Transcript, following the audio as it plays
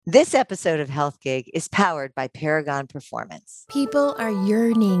This episode of Health Gig is powered by Paragon Performance. People are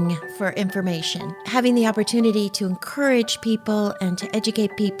yearning for information, having the opportunity to encourage people and to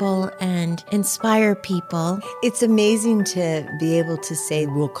educate people and inspire people. It's amazing to be able to say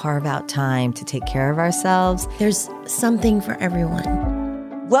we'll carve out time to take care of ourselves. There's something for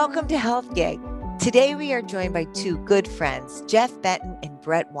everyone. Welcome to Health Gig. Today we are joined by two good friends, Jeff Benton and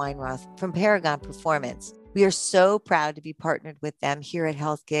Brett Weinroth from Paragon Performance. We are so proud to be partnered with them here at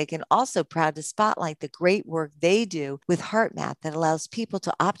Health Gig and also proud to spotlight the great work they do with HeartMath that allows people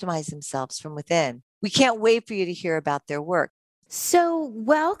to optimize themselves from within. We can't wait for you to hear about their work. So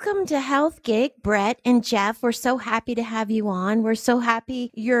welcome to Health Gig, Brett and Jeff. We're so happy to have you on. We're so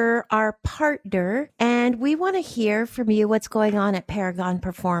happy you're our partner, and we want to hear from you what's going on at Paragon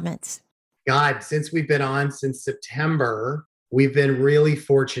Performance. God, since we've been on since September, we've been really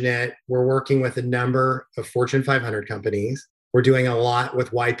fortunate. We're working with a number of Fortune 500 companies. We're doing a lot with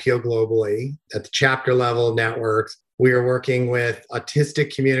YPO globally at the chapter level networks. We are working with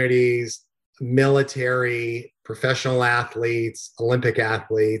autistic communities, military, professional athletes, Olympic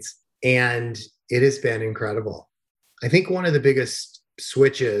athletes, and it has been incredible. I think one of the biggest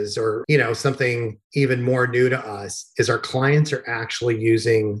switches or, something even more new to us is our clients are actually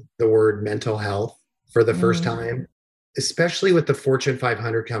using the word mental health for the first time. Especially with the Fortune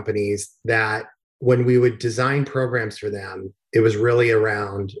 500 companies, that when we would design programs for them, it was really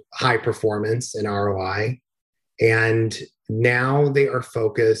around high performance and ROI. And now they are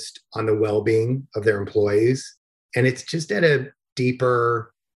focused on the well-being of their employees. And it's just at a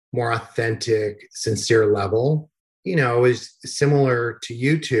deeper, more authentic, sincere level. Is similar to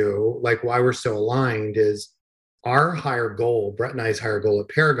you two, like why we're so aligned is our higher goal, Brett and I's higher goal at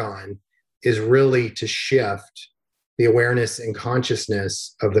Paragon, is really to shift the awareness and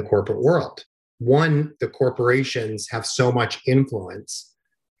consciousness of the corporate world. One, the corporations have so much influence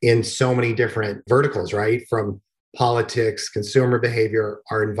in so many different verticals, right? From politics, consumer behavior,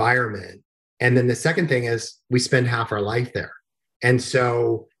 our environment. And then the second thing is we spend half our life there. And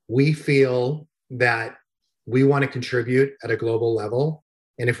so we feel that we want to contribute at a global level.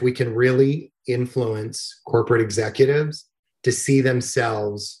 And if we can really influence corporate executives to see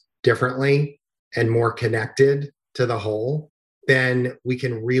themselves differently and more connected to the whole, then we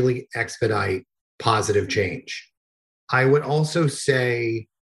can really expedite positive change. I would also say,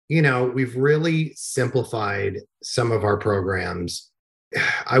 we've really simplified some of our programs.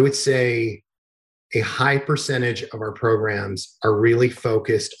 I would say a high percentage of our programs are really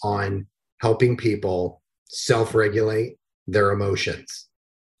focused on helping people self-regulate their emotions.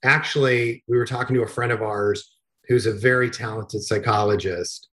 Actually, we were talking to a friend of ours who's a very talented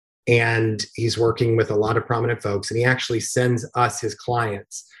psychologist, and he's working with a lot of prominent folks, and he actually sends us, his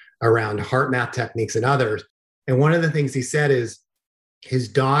clients, around HeartMath techniques and others. And one of the things he said is his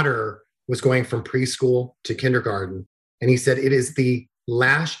daughter was going from preschool to kindergarten. And he said it is the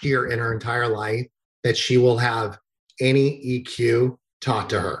last year in her entire life that she will have any EQ taught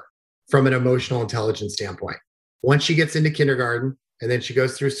to her from an emotional intelligence standpoint. Once she gets into kindergarten and then she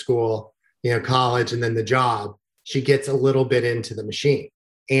goes through school, college, and then the job, she gets a little bit into the machine.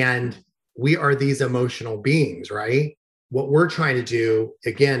 And we are these emotional beings, right? What we're trying to do,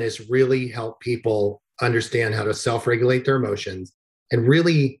 again, is really help people understand how to self-regulate their emotions and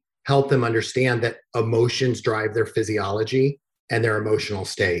really help them understand that emotions drive their physiology and their emotional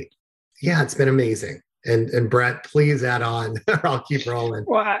state. Yeah, it's been amazing. And Brett, please add on, or I'll keep rolling.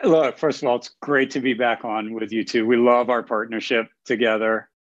 Well, look, first of all, it's great to be back on with you two. We love our partnership together.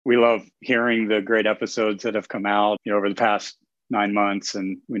 We love hearing the great episodes that have come out over the past 9 months.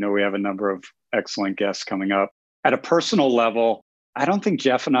 And we know we have a number of excellent guests coming up. At a personal level, I don't think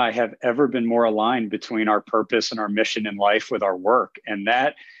Jeff and I have ever been more aligned between our purpose and our mission in life with our work. And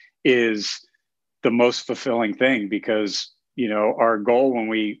that is the most fulfilling thing because, our goal when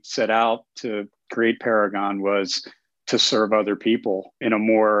we set out to create Paragon was to serve other people in a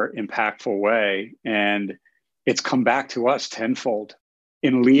more impactful way. And it's come back to us tenfold.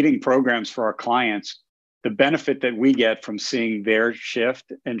 In leading programs for our clients, the benefit that we get from seeing their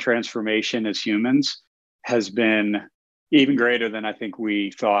shift and transformation as humans has been even greater than I think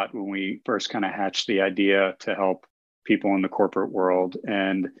we thought when we first kind of hatched the idea to help people in the corporate world.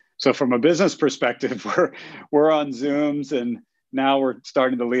 And so from a business perspective, we're on Zooms, and now we're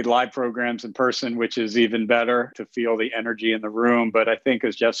starting to lead live programs in person, which is even better to feel the energy in the room. But I think,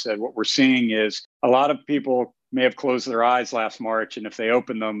 as Jeff said, what we're seeing is a lot of people may have closed their eyes last March, and if they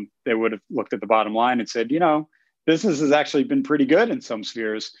opened them, they would have looked at the bottom line and said, business has actually been pretty good in some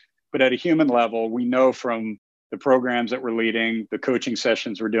spheres. But at a human level, we know from the programs that we're leading, the coaching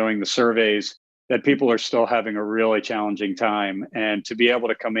sessions we're doing, the surveys, that people are still having a really challenging time. And to be able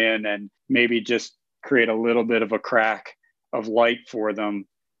to come in and maybe just create a little bit of a crack of light for them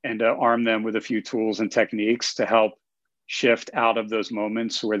and to arm them with a few tools and techniques to help shift out of those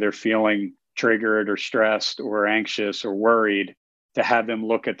moments where they're feeling triggered or stressed or anxious or worried, to have them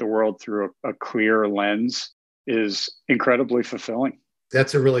look at the world through a clear lens is incredibly fulfilling.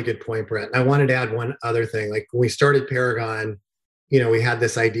 That's a really good point, Brett. I wanted to add one other thing. Like when we started Paragon, we had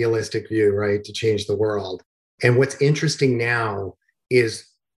this idealistic view, right, to change the world. And what's interesting now is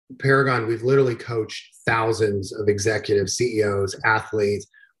Paragon, we've literally coached thousands of executives, CEOs, athletes.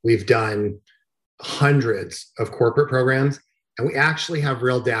 We've done hundreds of corporate programs, and we actually have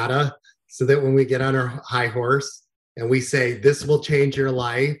real data so that when we get on our high horse and we say, this will change your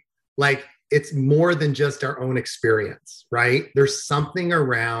life, like it's more than just our own experience, right? There's something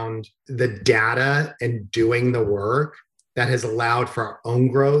around the data and doing the work that has allowed for our own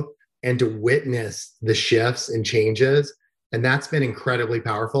growth and to witness the shifts and changes. And that's been incredibly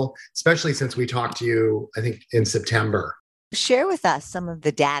powerful, especially since we talked to you, I think, in September. Share with us some of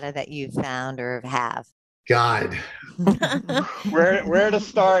the data that you've found or have. God. Where to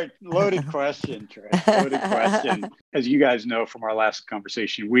start? Loaded question, Trish. Loaded question. As you guys know from our last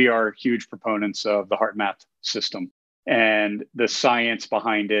conversation, we are huge proponents of the HeartMath system and the science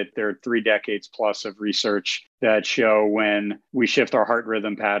behind it. There are 3 decades plus of research that show when we shift our heart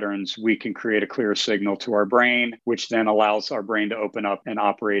rhythm patterns, we can create a clear signal to our brain, which then allows our brain to open up and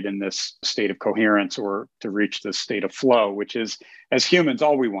operate in this state of coherence or to reach this state of flow, which is, as humans,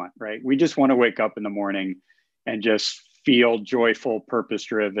 all we want, right? We just want to wake up in the morning and just feel joyful,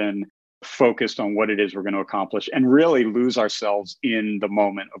 purpose-driven, focused on what it is we're going to accomplish, and really lose ourselves in the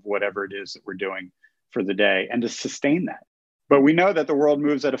moment of whatever it is that we're doing for the day, and to sustain that. But we know that the world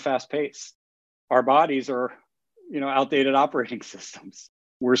moves at a fast pace. Our bodies are, outdated operating systems.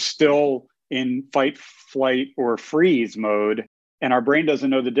 We're still in fight, flight, or freeze mode. And our brain doesn't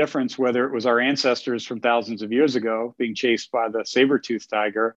know the difference whether it was our ancestors from thousands of years ago being chased by the saber-toothed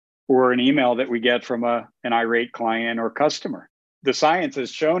tiger or an email that we get from an irate client or customer. The science has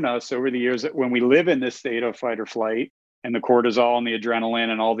shown us over the years that when we live in this state of fight or flight, and the cortisol and the adrenaline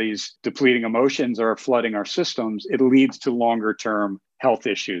and all these depleting emotions are flooding our systems, it leads to longer term health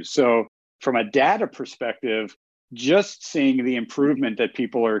issues. So from a data perspective, just seeing the improvement that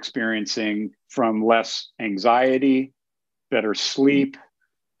people are experiencing from less anxiety, better sleep,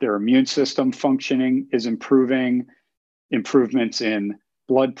 their immune system functioning is improving, improvements in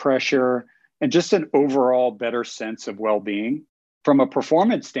blood pressure, and just an overall better sense of well-being. From a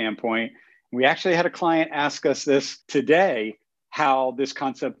performance standpoint, we actually had a client ask us this today, how this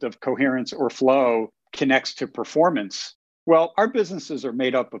concept of coherence or flow connects to performance. Well, our businesses are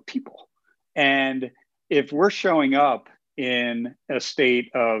made up of people. And if we're showing up in a state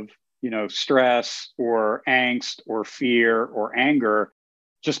of, stress or angst or fear or anger,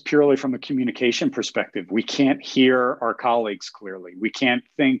 just purely from a communication perspective, we can't hear our colleagues clearly. We can't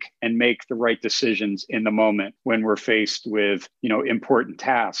think and make the right decisions in the moment when we're faced with, important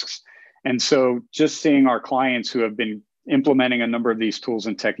tasks. And so just seeing our clients who have been implementing a number of these tools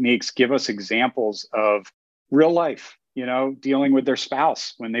and techniques give us examples of real life, dealing with their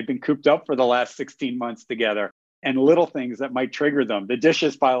spouse when they've been cooped up for the last 16 months together, and little things that might trigger them, the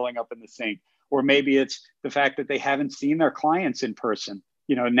dishes piling up in the sink, or maybe it's the fact that they haven't seen their clients in person.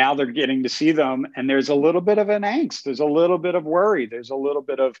 Now they're getting to see them, and there's a little bit of an angst. There's a little bit of worry. There's a little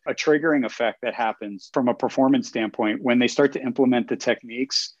bit of a triggering effect that happens from a performance standpoint. When they start to implement the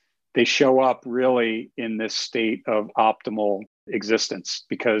techniques, they show up really in this state of optimal existence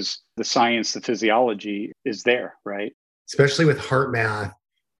because the science, the physiology is there, right? Especially with HeartMath,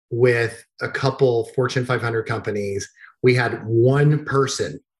 with a couple Fortune 500 companies, we had one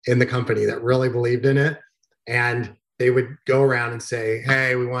person in the company that really believed in it. And they would go around and say,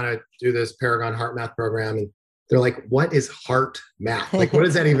 hey, we want to do this Paragon HeartMath program. And they're like, what is HeartMath? Like, what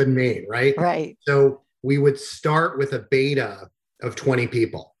does that even mean? Right. Right. So we would start with a beta of 20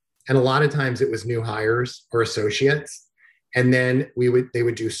 people. And a lot of times it was new hires or associates. And then they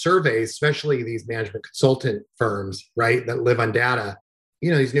would do surveys, especially these management consultant firms, right, that live on data.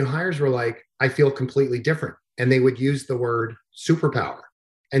 These new hires were like, I feel completely different. And they would use the word superpower.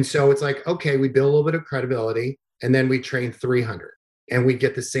 And so it's like, okay, we build a little bit of credibility, and then we train 300 and we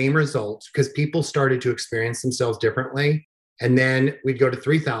get the same results because people started to experience themselves differently. And then we'd go to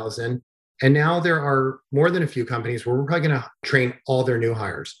 3,000. And now there are more than a few companies where we're probably going to train all their new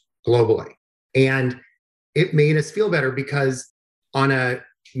hires globally. And it made us feel better because on a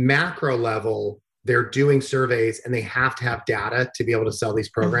macro level, they're doing surveys and they have to have data to be able to sell these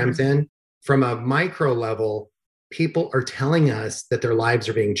programs in. From a micro level, people are telling us that their lives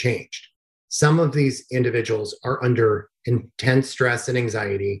are being changed. some of these individuals are under intense stress and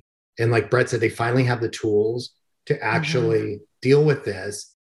anxiety. And like Brett said, they finally have the tools to actually deal with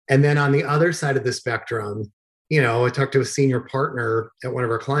this. And then on the other side of the spectrum, I talked to a senior partner at one of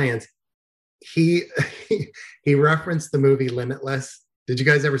our clients. He referenced the movie Limitless. Did you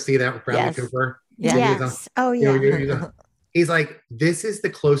guys ever see that with Bradley Cooper? Yes. Oh, yeah. He's like, this is the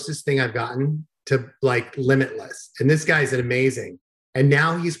closest thing I've gotten to like Limitless. And this guy's amazing. And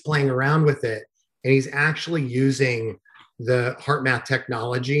now he's playing around with it. And he's actually using the HeartMath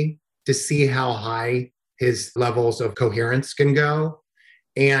technology to see how high his levels of coherence can go.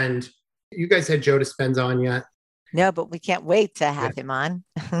 And you guys had Joe Dispenza on yet? No, but we can't wait to have him on.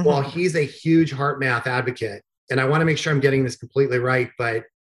 Well, he's a huge HeartMath advocate. And I want to make sure I'm getting this completely right, but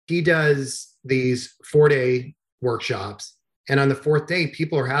he does these 4-day workshops. And on the 4th day,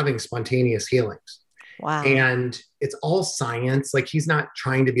 people are having spontaneous healings. Wow. And it's all science. Like he's not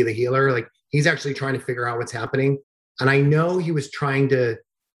trying to be the healer. Like he's actually trying to figure out what's happening. And I know he was trying to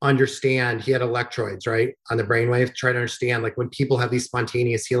understand, he had electrodes, right, on the brainwave, try to understand like when people have these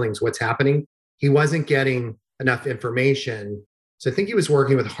spontaneous healings, what's happening. He wasn't getting enough information. So I think he was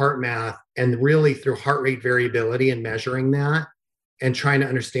working with HeartMath and really through heart rate variability and measuring that and trying to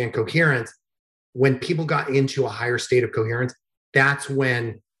understand coherence. When people got into a higher state of coherence, that's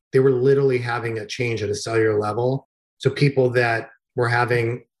when they were literally having a change at a cellular level. So people that were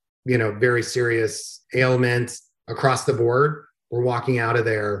having, very serious ailments across the board were walking out of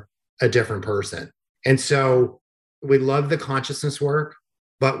there a different person. And so we love the consciousness work,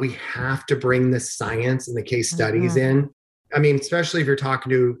 but we have to bring the science and the case studies in. I mean, especially if you're talking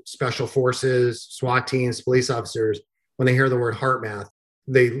to special forces, SWAT teams, police officers, when they hear the word HeartMath,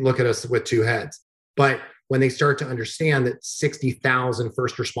 they look at us with two heads. But when they start to understand that 60,000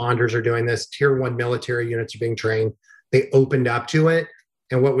 first responders are doing this, tier 1 military units are being trained, they opened up to it.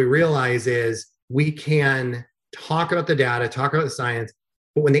 And what we realize is we can talk about the data, talk about the science,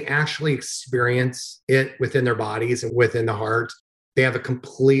 but when they actually experience it within their bodies and within the heart, they have a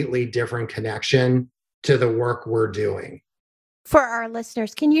completely different connection to the work we're doing. For our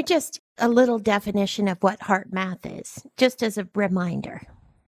listeners, can you just a little definition of what HeartMath is, just as a reminder?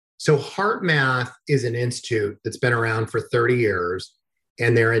 So HeartMath is an institute that's been around for 30 years,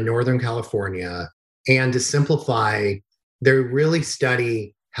 and they're in Northern California. And to simplify, they really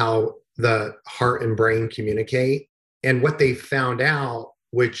study how the heart and brain communicate. And what they found out,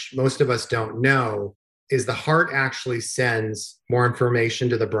 which most of us don't know, is the heart actually sends more information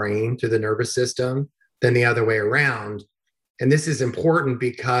to the brain through the nervous system than the other way around. And this is important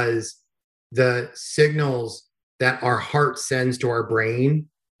because the signals that our heart sends to our brain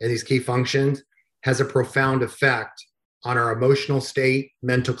and these key functions has a profound effect on our emotional state,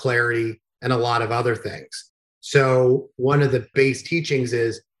 mental clarity, and a lot of other things. So one of the base teachings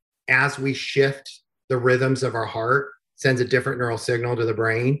is as we shift the rhythms of our heart, sends a different neural signal to the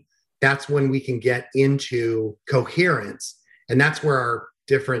brain, that's when we can get into coherence. And that's where our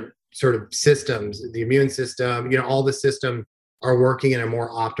different sort of systems, the immune system, all the systems are working in a more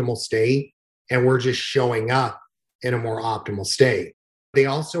optimal state. And we're just showing up in a more optimal state. They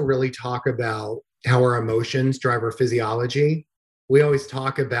also really talk about how our emotions drive our physiology. We always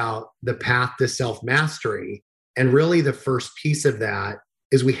talk about the path to self-mastery. And really the first piece of that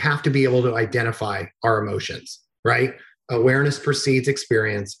is we have to be able to identify our emotions, right? Awareness precedes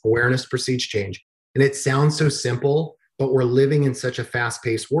experience. Awareness precedes change. And it sounds so simple, but we're living in such a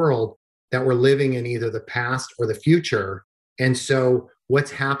fast-paced world that we're living in either the past or the future. And so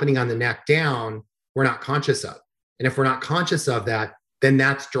what's happening on the neck down, we're not conscious of. And if we're not conscious of that, then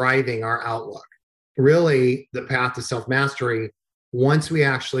that's driving our outlook. Really, the path to self-mastery, once we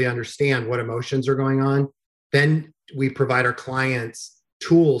actually understand what emotions are going on, then we provide our clients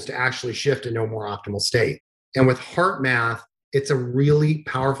tools to actually shift into a more optimal state. And with HeartMath, it's a really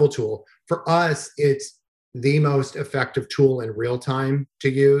powerful tool. For us, it's the most effective tool in real time to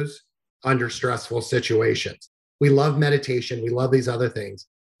use under stressful situations. We love meditation. We love these other things,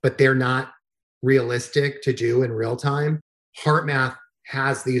 but they're not realistic to do in real time. HeartMath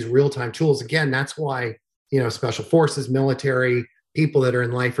has these real-time tools. Again, that's why, special forces, military, people that are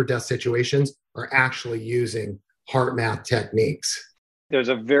in life or death situations are actually using HeartMath techniques. There's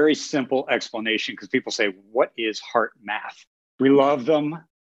a very simple explanation because people say, what is HeartMath? We love them.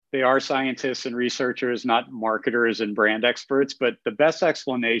 They are scientists and researchers, not marketers and brand experts. But the best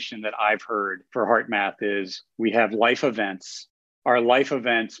explanation that I've heard for HeartMath is we have life events. Our life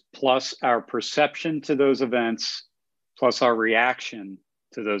events plus our perception to those events plus our reaction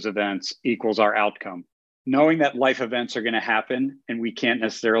to those events equals our outcome. Knowing that life events are going to happen and we can't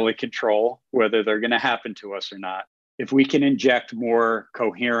necessarily control whether they're going to happen to us or not. if we can inject more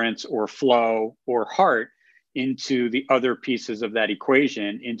coherence or flow or heart into the other pieces of that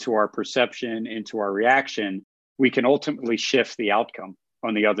equation, into our perception, into our reaction, we can ultimately shift the outcome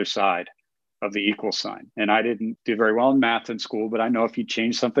on the other side of the equal sign. And I didn't do very well in math in school, but I know if you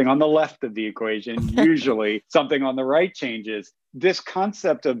change something on the left of the equation, usually something on the right changes. This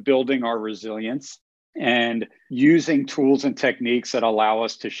concept of building our resilience and using tools and techniques that allow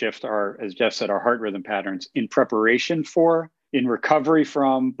us to shift our, as Jeff said, our heart rhythm patterns in preparation for, in recovery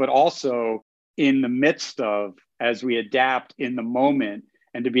from, but also in the midst of, as we adapt in the moment,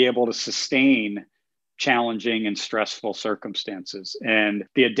 and to be able to sustain challenging and stressful circumstances. And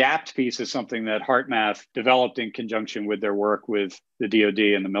the adapt piece is something that HeartMath developed in conjunction with their work with the DoD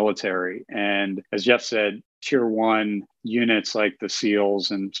and the military. And as Jeff said, tier one units like the SEALs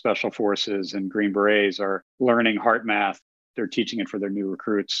and Special Forces and Green Berets are learning HeartMath. They're teaching it for their new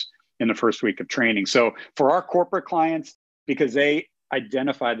recruits in the first week of training. So for our corporate clients, because they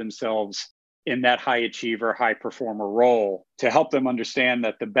identify themselves in that high achiever, high performer role, to help them understand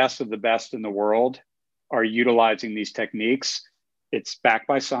that the best of the best in the world are utilizing these techniques. It's backed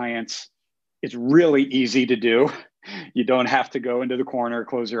by science. It's really easy to do. You don't have to go into the corner,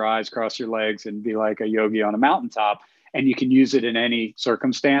 close your eyes, cross your legs, and be like a yogi on a mountaintop. And you can use it in any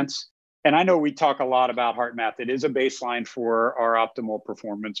circumstance. And I know we talk a lot about HeartMath. It is a baseline for our optimal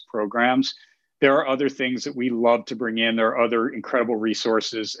performance programs. There are other things that we love to bring in. There are other incredible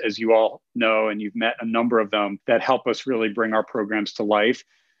resources, as you all know, and you've met a number of them that help us really bring our programs to life.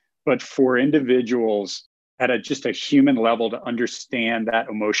 But for individuals at just a human level to understand that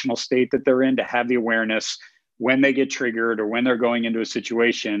emotional state that they're in, to have the awareness when they get triggered or when they're going into a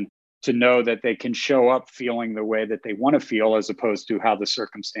situation, to know that they can show up feeling the way that they want to feel, as opposed to how the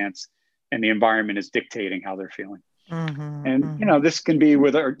circumstance and the environment is dictating how they're feeling. And, this can be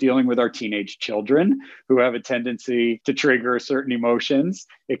with dealing with our teenage children who have a tendency to trigger certain emotions.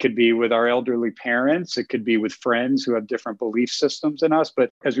 It could be with our elderly parents. It could be with friends who have different belief systems than us.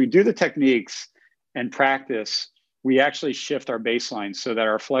 But as we do the techniques and practice, we actually shift our baseline so that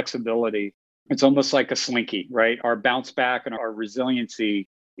our flexibility, it's almost like a slinky, right? Our bounce back and our resiliency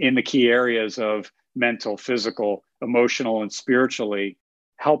in the key areas of mental, physical, emotional, and spiritually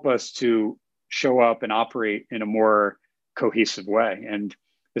help us to show up and operate in a more cohesive way. And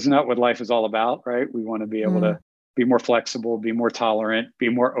isn't that what life is all about, right? We want to be able to be more flexible, be more tolerant, be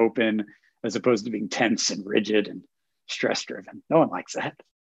more open, as opposed to being tense and rigid and stress driven. No one likes that.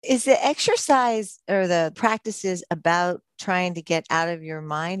 Is the exercise or the practices about trying to get out of your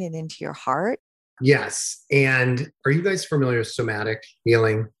mind and into your heart? Yes. And are you guys familiar with somatic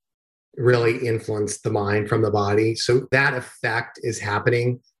healing? Really influence the mind from the body. So that effect is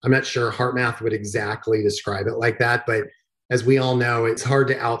happening. I'm not sure HeartMath would exactly describe it like that, but as we all know, it's hard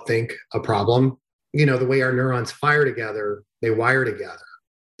to outthink a problem. The way our neurons fire together, they wire together.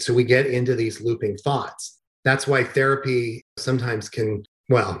 So we get into these looping thoughts. That's why therapy sometimes can,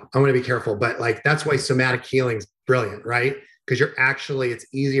 well, I want to be careful, but that's why somatic healing is brilliant, right? Because it's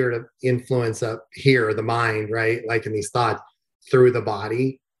easier to influence up here, the mind, right? Like in these thoughts through the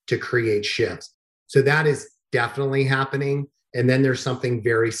body to create shifts. So that is definitely happening. And then there's something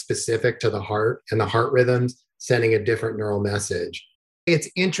very specific to the heart and the heart rhythms sending a different neural message. It's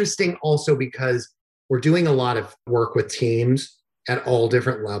interesting also because we're doing a lot of work with teams at all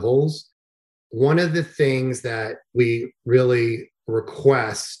different levels. One of the things that we really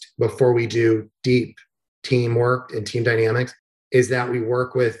request before we do deep teamwork and team dynamics is that we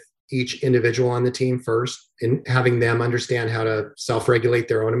work with each individual on the team first and having them understand how to self-regulate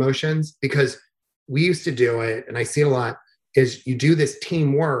their own emotions. Because we used to do it, and I see it a lot, is you do this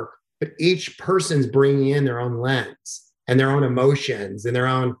teamwork, but each person's bringing in their own lens and their own emotions and their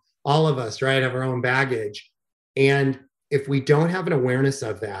own, all of us, right, have our own baggage. And if we don't have an awareness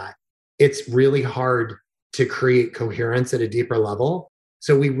of that, it's really hard to create coherence at a deeper level.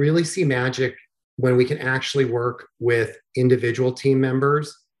 So we really see magic when we can actually work with individual team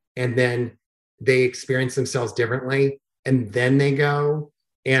members and then they experience themselves differently. And then they go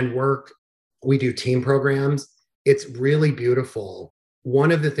and work. We do team programs. It's really beautiful.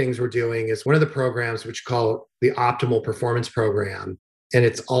 One of the things we're doing is one of the programs, which call the Optimal Performance Program, and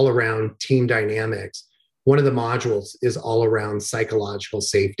it's all around team dynamics. One of the modules is all around psychological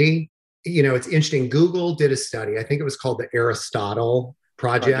safety. It's interesting. Google did a study. I think it was called the Aristotle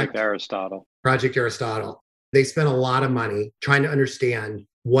Project. Project Aristotle. They spent a lot of money trying to understand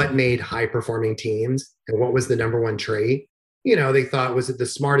what made high-performing teams and what was the number one trait. They thought, was it the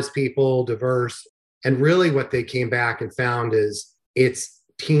smartest people, diverse? And really what they came back and found is it's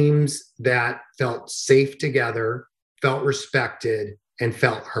teams that felt safe together, felt respected, and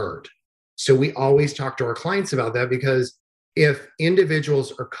felt heard. So we always talk to our clients about that, because if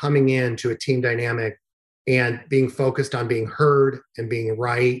individuals are coming into a team dynamic and being focused on being heard and being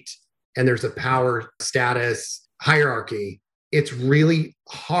right, and there's a power status hierarchy, it's really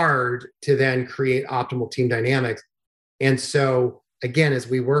hard to then create optimal team dynamics. And so, again, as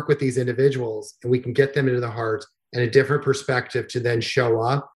we work with these individuals and we can get them into the heart and a different perspective to then show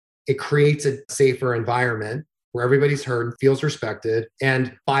up, it creates a safer environment where everybody's heard and feels respected.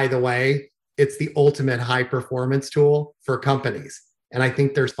 And by the way, it's the ultimate high performance tool for companies. And I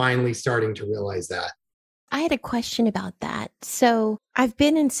think they're finally starting to realize that. I had a question about that. So I've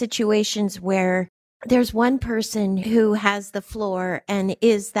been in situations where there's one person who has the floor and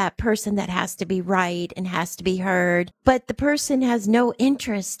is that person that has to be right and has to be heard, but the person has no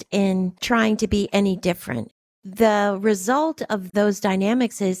interest in trying to be any different. The result of those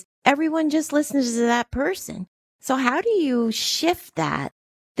dynamics is everyone just listens to that person. So how do you shift that?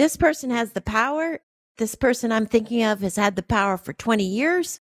 This person has the power. This person I'm thinking of has had the power for 20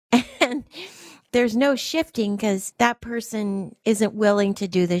 years. And there's no shifting because that person isn't willing to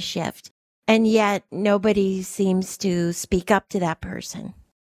do the shift. And yet nobody seems to speak up to that person.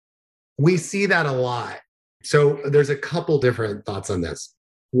 We see that a lot. So there's a couple different thoughts on this.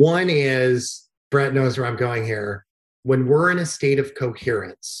 One is, Brett knows where I'm going here. When we're in a state of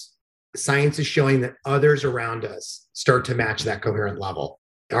coherence, science is showing that others around us start to match that coherent level.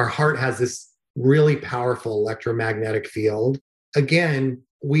 Our heart has this really powerful electromagnetic field. Again,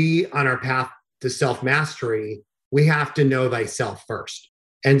 we, on our path to self-mastery, we have to know thyself first.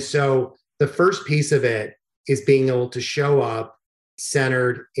 And so the first piece of it is being able to show up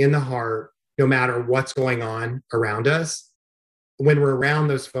centered in the heart, no matter what's going on around us. When we're around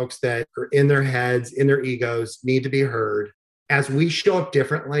those folks that are in their heads, in their egos, need to be heard, as we show up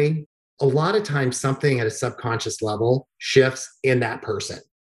differently, a lot of times something at a subconscious level shifts in that person.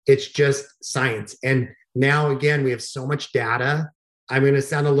 It's just science. And now, again, we have so much data. I'm going to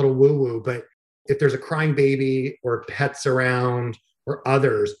sound a little woo-woo, but if there's a crying baby or pets around or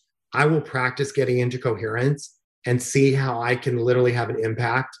others, I will practice getting into coherence and see how I can literally have an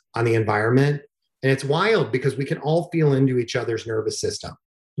impact on the environment. And it's wild because we can all feel into each other's nervous system.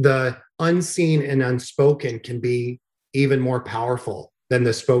 The unseen and unspoken can be even more powerful than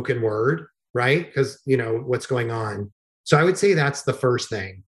the spoken word, right? Because, you know, what's going on. So I would say that's the first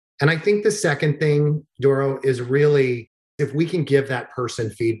thing. And I think the second thing, Doro, is really if we can give that person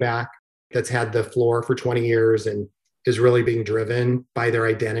feedback that's had the floor for 20 years and is really being driven by their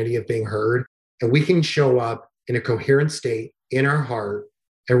identity of being heard, and we can show up in a coherent state in our heart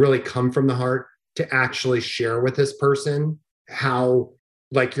and really come from the heart to actually share with this person how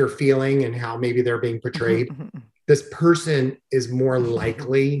like you're feeling and how maybe they're being portrayed, this person is more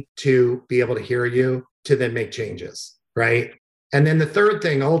likely to be able to hear you to then make changes, right? And then the third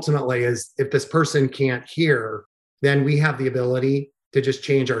thing ultimately is if this person can't hear, then we have the ability to just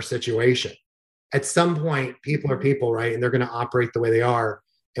change our situation. At some point, people are people, right? And they're going to operate the way they are.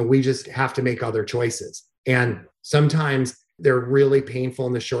 And we just have to make other choices. And sometimes they're really painful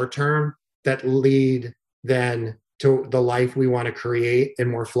in the short term that lead then to the life we want to create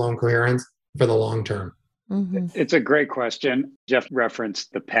in more flow and coherence for the long term. Mm-hmm. It's a great question. Jeff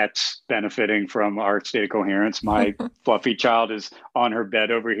referenced the pets benefiting from our state of coherence. My fluffy child is on her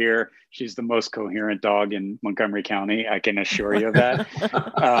bed over here. She's the most coherent dog in Montgomery County. I can assure you of that.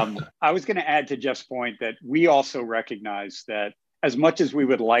 I was going to add to Jeff's point that we also recognize that as much as we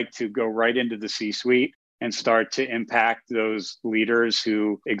would like to go right into the C-suite and start to impact those leaders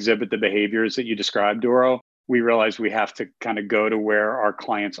who exhibit the behaviors that you described, Doro, we realize we have to kind of go to where our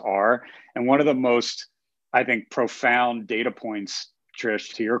clients are. And one of the most, I think, profound data points,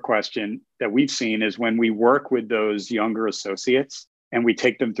 Trish, to your question, that we've seen is when we work with those younger associates and we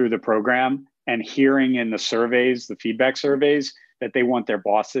take them through the program and hearing in the surveys, the feedback surveys, that they want their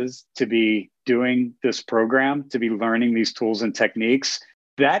bosses to be doing this program, to be learning these tools and techniques,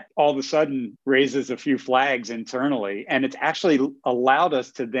 that all of a sudden raises a few flags internally. And it's actually allowed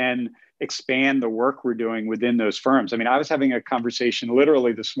us to then expand the work we're doing within those firms. I mean, I was having a conversation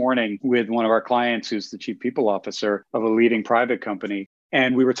literally this morning with one of our clients who's the chief people officer of a leading private company.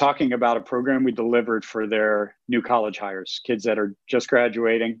 And we were talking about a program we delivered for their new college hires, kids that are just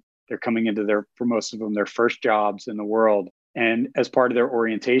graduating. They're coming into for most of them, their first jobs in the world. And as part of their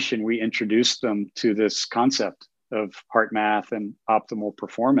orientation, we introduced them to this concept of HeartMath and optimal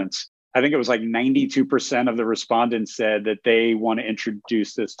performance. I think it was like 92% of the respondents said that they want to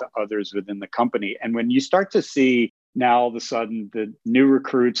introduce this to others within the company. And when you start to see now all of a sudden the new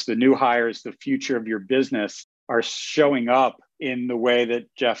recruits, the new hires, the future of your business are showing up in the way that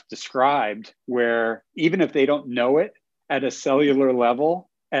Jeff described, where even if they don't know it at a cellular level,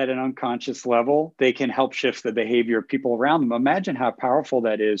 at an unconscious level, they can help shift the behavior of people around them. Imagine how powerful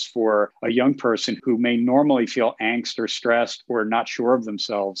that is for a young person who may normally feel angst or stressed or not sure of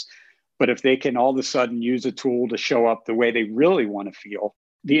themselves. But if they can all of a sudden use a tool to show up the way they really want to feel,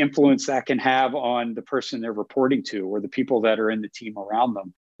 the influence that can have on the person they're reporting to or the people that are in the team around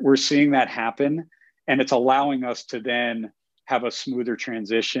them. We're seeing that happen, and it's allowing us to then have a smoother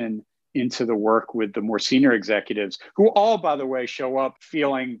transition into the work with the more senior executives who all, by the way, show up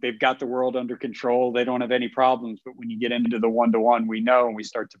feeling they've got the world under control. They don't have any problems. But when you get into the one-to-one, we know and we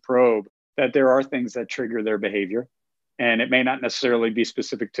start to probe that there are things that trigger their behavior. And it may not necessarily be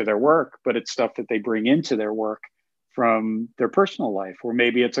specific to their work, but it's stuff that they bring into their work from their personal life. Or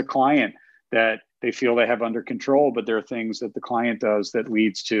maybe it's a client that they feel they have under control, but there are things that the client does that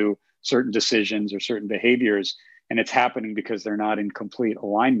leads to certain decisions or certain behaviors. And it's happening because they're not in complete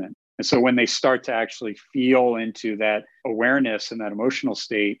alignment. And so when they start to actually feel into that awareness and that emotional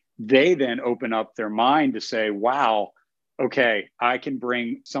state, they then open up their mind to say, wow, okay, I can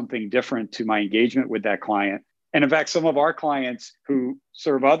bring something different to my engagement with that client. And in fact, some of our clients who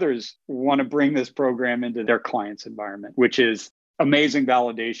serve others want to bring this program into their client's environment, which is amazing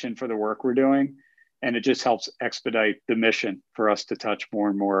validation for the work we're doing. And it just helps expedite the mission for us to touch more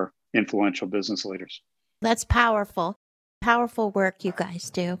and more influential business leaders. That's powerful. Powerful work you guys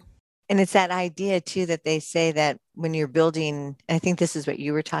do. And it's that idea too that they say that when you're building, and I think this is what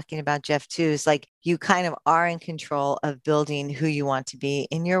you were talking about, Jeff, too, is like you kind of are in control of building who you want to be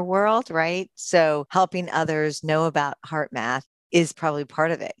in your world, right? So helping others know about HeartMath is probably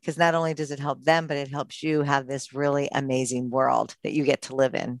part of it, because not only does it help them, but it helps you have this really amazing world that you get to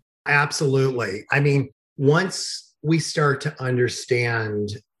live in. Absolutely. I mean, once we start to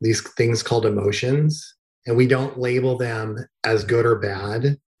understand these things called emotions, and we don't label them as good or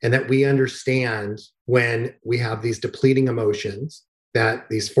bad, and that we understand when we have these depleting emotions, that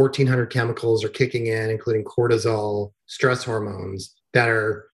these 1,400 chemicals are kicking in, including cortisol, stress hormones that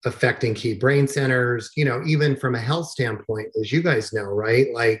are affecting key brain centers, even from a health standpoint, as you guys know,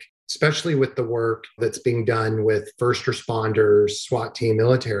 right? Like, especially with the work that's being done with first responders, SWAT team,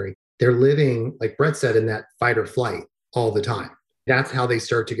 military, they're living, like Brett said, in that fight or flight all the time. That's how they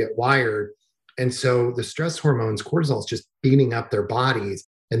start to get wired. And so the stress hormones, cortisol, is just beating up their bodies.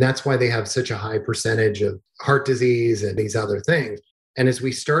 And that's why they have such a high percentage of heart disease and these other things. And as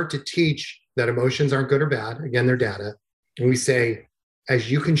we start to teach that emotions aren't good or bad, again, they're data, and we say, as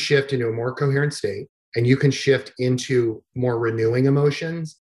you can shift into a more coherent state and you can shift into more renewing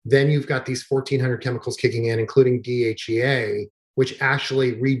emotions, then you've got these 1,400 chemicals kicking in, including DHEA, which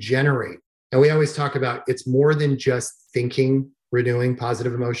actually regenerate. And we always talk about it's more than just thinking, renewing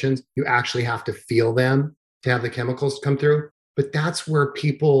positive emotions. You actually have to feel them to have the chemicals come through. But that's where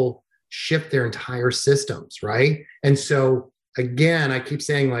people shift their entire systems, right? And so again, I keep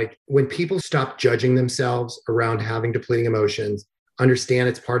saying, like, when people stop judging themselves around having depleting emotions, understand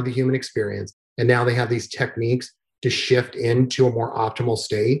it's part of the human experience, and now they have these techniques to shift into a more optimal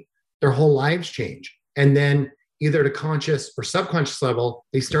state, their whole lives change. And then either at a conscious or subconscious level,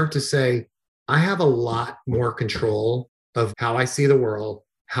 they start to say, I have a lot more control of how I see the world,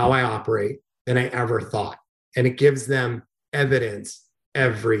 how I operate than I ever thought. And it gives them evidence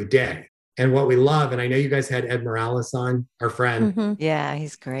every day. And what we love, and I know you guys had Ed Morales on, our friend. Mm-hmm. Yeah,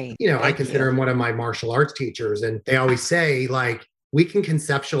 he's great. I consider him one of my martial arts teachers. And they always say, like, we can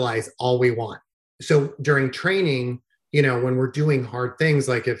conceptualize all we want. So during training, when we're doing hard things,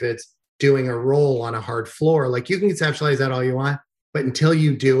 like if it's doing a roll on a hard floor, like you can conceptualize that all you want, but until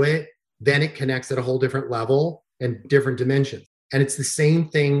you do it, then it connects at a whole different level and different dimensions. And it's the same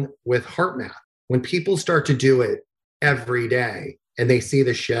thing with HeartMath. When people start to do it every day and they see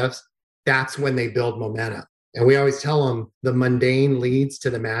the shifts, that's when they build momentum. And we always tell them the mundane leads to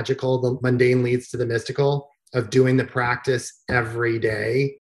the magical, the mundane leads to the mystical of doing the practice every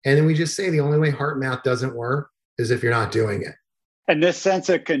day. And then we just say the only way HeartMath doesn't work is if you're not doing it. And this sense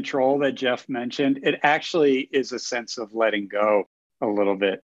of control that Jeff mentioned, it actually is a sense of letting go a little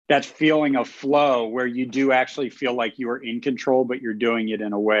bit. That feeling of flow where you do actually feel like you are in control, but you're doing it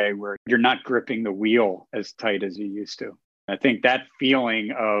in a way where you're not gripping the wheel as tight as you used to. I think that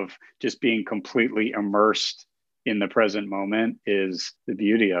feeling of just being completely immersed in the present moment is the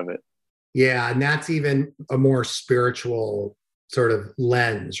beauty of it. Yeah. And that's even a more spiritual sort of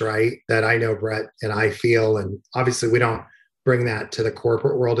lens, right? That I know Brett and I feel. And obviously we don't bring that to the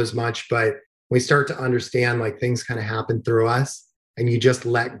corporate world as much, but we start to understand, like, things kind of happen through us and you just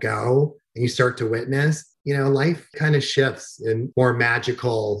let go and you start to witness, life kind of shifts in more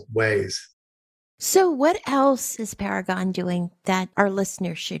magical ways. So what else is Paragon doing that our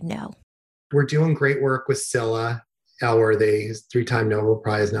listeners should know? We're doing great work with Scylla Elworthy, who's three-time Nobel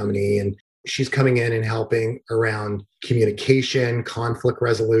Prize nominee. And she's coming in and helping around communication, conflict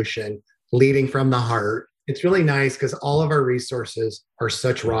resolution, leading from the heart. It's really nice because all of our resources are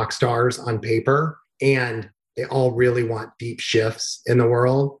such rock stars on paper, and they all really want deep shifts in the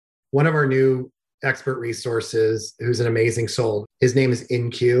world. One of our new expert resources, who's an amazing soul, his name is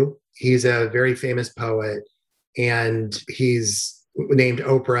InQ. He's a very famous poet, and he's named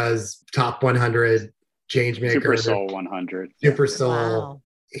Oprah's top 100 changemaker. Super Soul 100. Super Soul. Wow.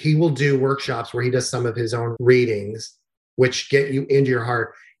 He will do workshops where he does some of his own readings, which get you into your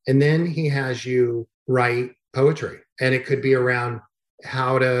heart. And then he has you write poetry. And it could be around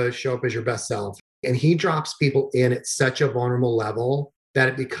how to show up as your best self. And he drops people in at such a vulnerable level that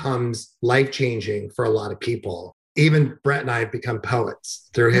it becomes life-changing for a lot of people. Even Brett and I have become poets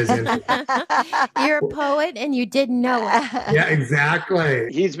through his influence. You're a poet and you didn't know it. Yeah, exactly.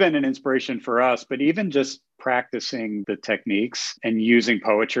 He's been an inspiration for us, but even just practicing the techniques and using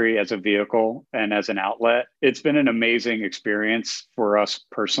poetry as a vehicle and as an outlet, it's been an amazing experience for us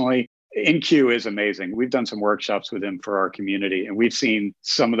personally. InQ is amazing. We've done some workshops with him for our community, and we've seen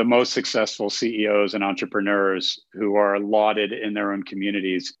some of the most successful CEOs and entrepreneurs who are lauded in their own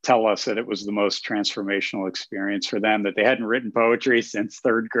communities tell us that it was the most transformational experience for them, that they hadn't written poetry since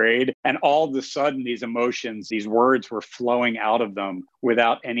third grade. And all of a sudden, these emotions, these words were flowing out of them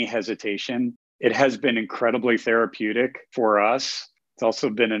without any hesitation. It has been incredibly therapeutic for us. It's also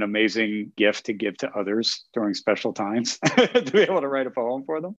been an amazing gift to give to others during special times to be able to write a poem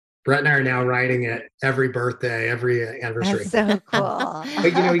for them. Brett and I are now writing it every birthday, every anniversary. That's so cool.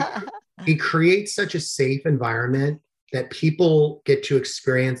 But he creates such a safe environment that people get to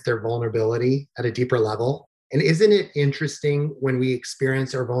experience their vulnerability at a deeper level. And isn't it interesting when we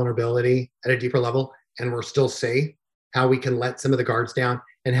experience our vulnerability at a deeper level and we're still safe, how we can let some of the guards down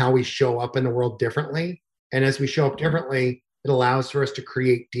and how we show up in the world differently? And as we show up differently, it allows for us to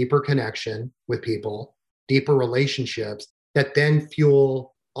create deeper connection with people, deeper relationships that then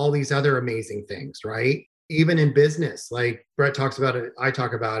fuel all these other amazing things, right? Even in business, like Brett talks about it, I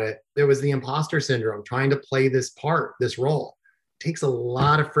talk about it. There was the imposter syndrome, trying to play this part, this role. It takes a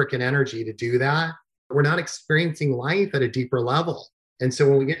lot of freaking energy to do that. We're not experiencing life at a deeper level. And so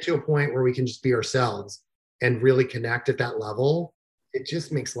when we get to a point where we can just be ourselves and really connect at that level, it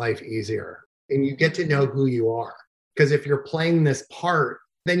just makes life easier. And you get to know who you are. Because if you're playing this part,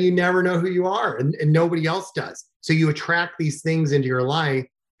 then you never know who you are, and nobody else does. So you attract these things into your life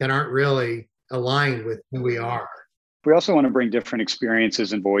that aren't really aligned with who we are. We also want to bring different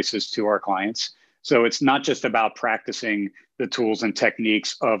experiences and voices to our clients. So it's not just about practicing the tools and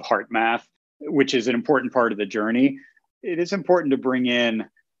techniques of HeartMath, which is an important part of the journey. It is important to bring in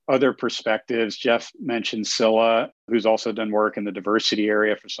other perspectives. Jeff mentioned Scylla, who's also done work in the diversity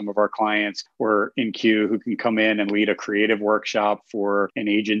area for some of our clients, or InQ, who can come in and lead a creative workshop for an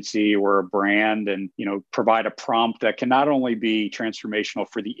agency or a brand and, provide a prompt that can not only be transformational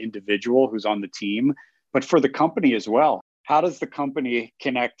for the individual who's on the team, but for the company as well. How does the company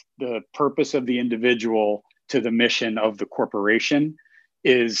connect the purpose of the individual to the mission of the corporation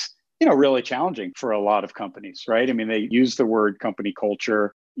is, really challenging for a lot of companies, right? I mean, they use the word company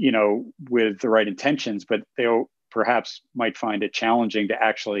culture, with the right intentions, but they perhaps might find it challenging to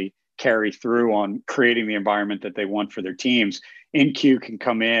actually carry through on creating the environment that they want for their teams. InQ can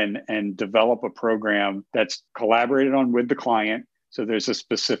come in and develop a program that's collaborated on with the client. So there's a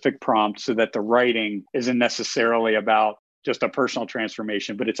specific prompt so that the writing isn't necessarily about just a personal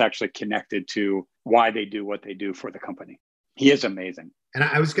transformation, but it's actually connected to why they do what they do for the company. He is amazing. And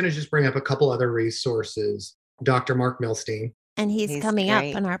I was going to just bring up a couple other resources. Dr. Mark Milstein. And he's coming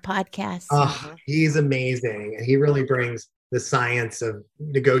great. up on our podcast. He's amazing. And he really brings the science of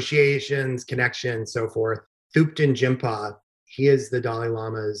negotiations, connection, so forth. Thupten Jimpa, he is the Dalai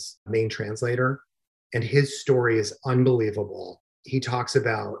Lama's main translator. And his story is unbelievable. He talks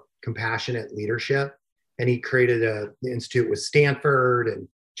about compassionate leadership. And he created an institute with Stanford and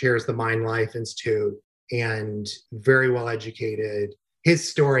chairs the Mind Life Institute, and very well educated. His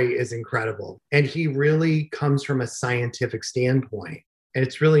story is incredible. And he really comes from a scientific standpoint. And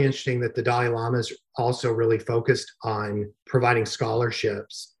it's really interesting that the Dalai Lama is also really focused on providing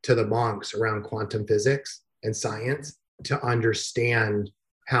scholarships to the monks around quantum physics and science to understand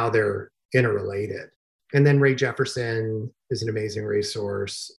how they're interrelated. And then Ray Jefferson is an amazing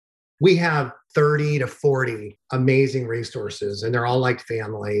resource. We have 30 to 40 amazing resources, and they're all like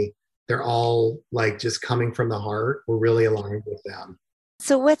family. They're all like just coming from the heart. We're really aligned with them.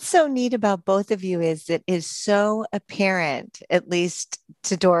 So what's so neat about both of you is it is so apparent, at least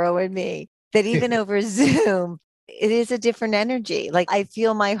to Doro and me, that even over Zoom, it is a different energy. Like I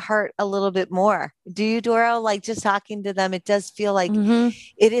feel my heart a little bit more. Do you, Doro? Like just talking to them, it does feel like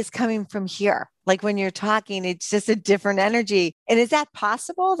it is coming from here. Like when you're talking, it's just a different energy. And is that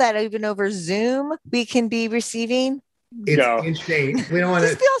possible that even over Zoom we can be receiving? It's No. insane. We don't want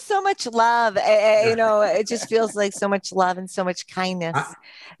Just to. feels so much love. It just feels like so much love and so much kindness.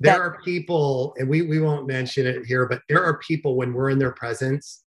 There are people, and we won't mention it here, but there are people when we're in their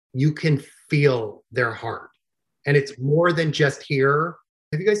presence, you can feel their heart. And it's more than just here.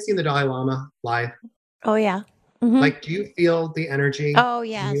 Have you guys seen the Dalai Lama live? Oh, yeah. Like, do you feel the energy Oh, when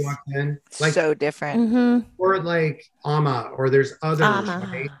yes. you walk in? Like, so different. or like Amma, or there's others, Amma.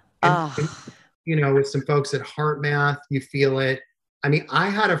 right? Oh. And, you know, with some folks at HeartMath, you feel it. I mean, I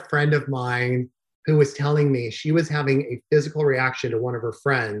had a friend of mine who was telling me she was having a physical reaction to one of her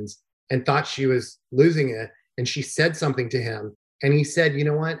friends and thought she was losing it. And she said something to him. And he said, you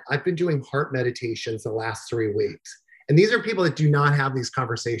know what? I've been doing heart meditations the last 3 weeks. And these are people that do not have these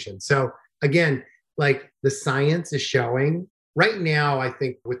conversations. So again, like the science is showing right now, I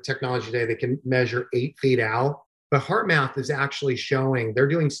think with technology today, they can measure 8 feet out. But HeartMath is actually showing, they're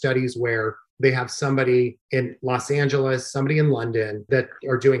doing studies where they have somebody in Los Angeles, somebody in London that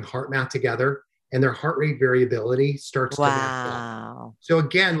are doing HeartMath together, and their heart rate variability starts to match up. Wow. So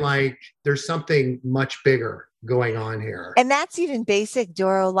again, like there's something much bigger going on here. And that's even basic,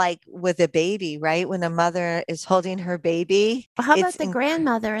 Doro, like with a baby, right? When a mother is holding her baby. Well, how about it's the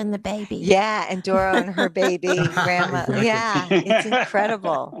grandmother and the baby? Yeah, and Doro and her baby, grandma. Exactly. Yeah, it's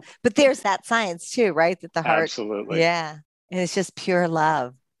incredible. But there's that science too, right? That the heart. Absolutely. Yeah. And it's just pure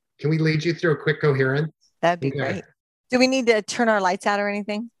love. Can we lead you through a quick coherence? That'd be Okay. great. Do we need to turn our lights out or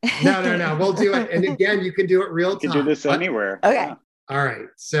anything? No. We'll do it. And again, you can do it real You time. can do this anywhere. Okay. Yeah. All right.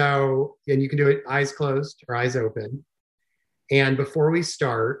 So, and you can do it eyes closed or eyes open. And before we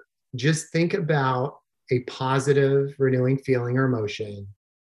start, just think about a positive, renewing feeling or emotion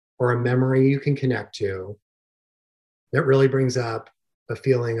or a memory you can connect to that really brings up a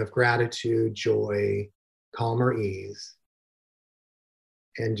feeling of gratitude, joy, calm, or ease.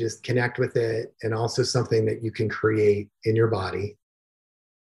 And just connect with it. And also something that you can create in your body.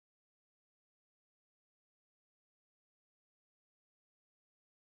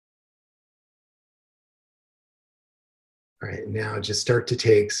 All right, now just start to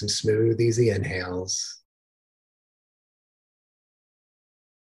take some smooth, easy inhales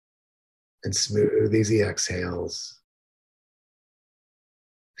and smooth, easy exhales.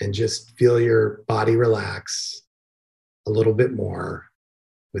 And just feel your body relax a little bit more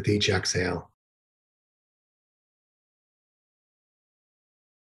with each exhale.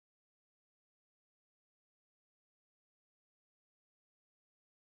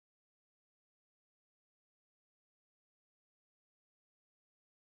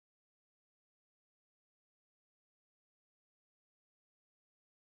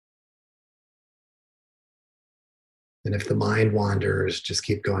 And if the mind wanders, just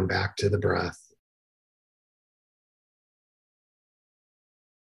keep going back to the breath.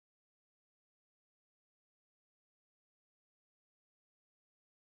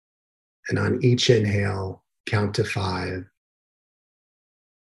 And on each inhale, count to 5.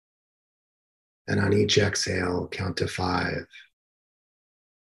 And on each exhale, count to 5.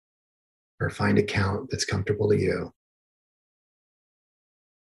 Or find a count that's comfortable to you.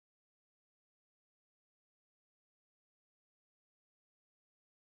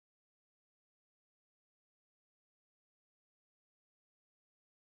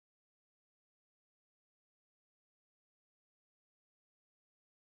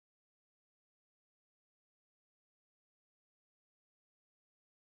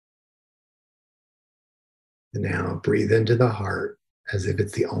 And now breathe into the heart as if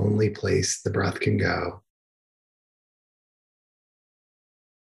it's the only place the breath can go.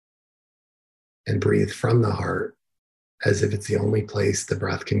 And breathe from the heart as if it's the only place the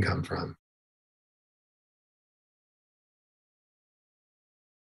breath can come from.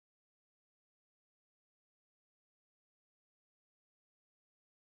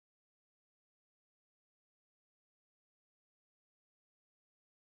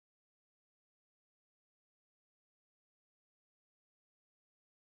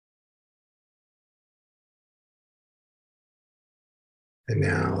 And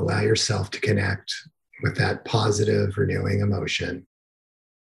now allow yourself to connect with that positive, renewing emotion.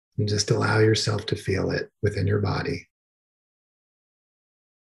 And just allow yourself to feel it within your body.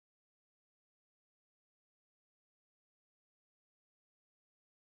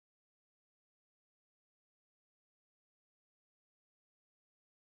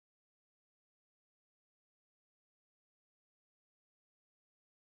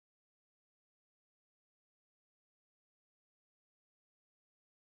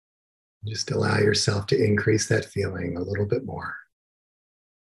 Just allow yourself to increase that feeling a little bit more.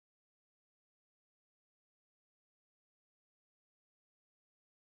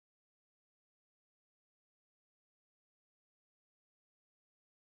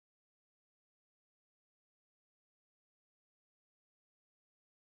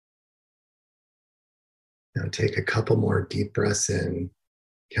 Now take a couple more deep breaths in,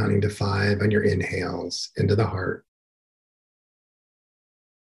 counting to 5 on your inhales into the heart.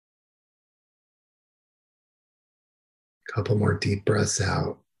 Couple more deep breaths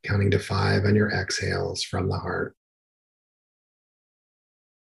out, counting to 5 on your exhales from the heart.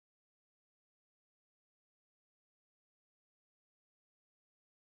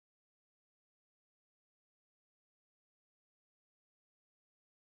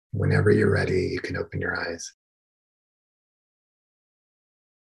 Whenever you're ready, you can open your eyes.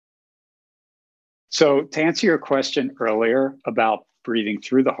 So to answer your question earlier about breathing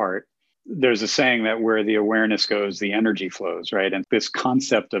through the heart, there's a saying that where the awareness goes, the energy flows, right? And this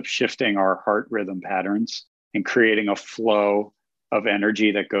concept of shifting our heart rhythm patterns and creating a flow of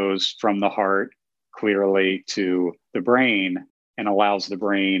energy that goes from the heart clearly to the brain and allows the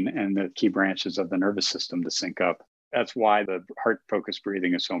brain and the key branches of the nervous system to sync up. That's why the heart-focused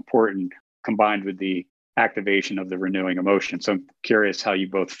breathing is so important, combined with the activation of the renewing emotion. So I'm curious how you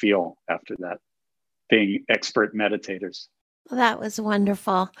both feel after that, being expert meditators. Well, that was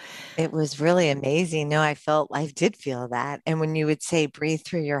wonderful. It was really amazing. No, I did feel that. And when you would say breathe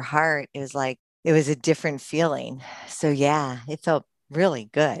through your heart, it was like, it was a different feeling. So yeah, it felt really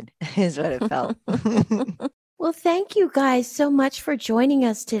good is what it felt. Well, thank you guys so much for joining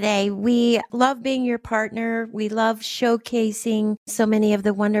us today. We love being your partner. We love showcasing so many of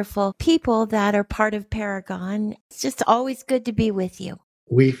the wonderful people that are part of Paragon. It's just always good to be with you.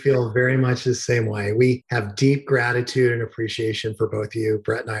 We feel very much the same way. We have deep gratitude and appreciation for both of you.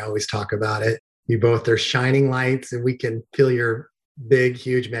 Brett and I always talk about it. You both are shining lights, and we can feel your big,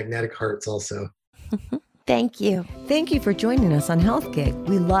 huge magnetic hearts also. Thank you. Thank you for joining us on Health Gig.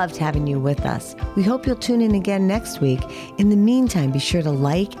 We loved having you with us. We hope you'll tune in again next week. In the meantime, be sure to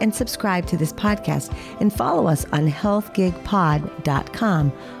like and subscribe to this podcast and follow us on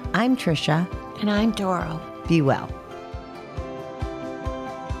healthgigpod.com. I'm Trisha. And I'm Doro. Be well.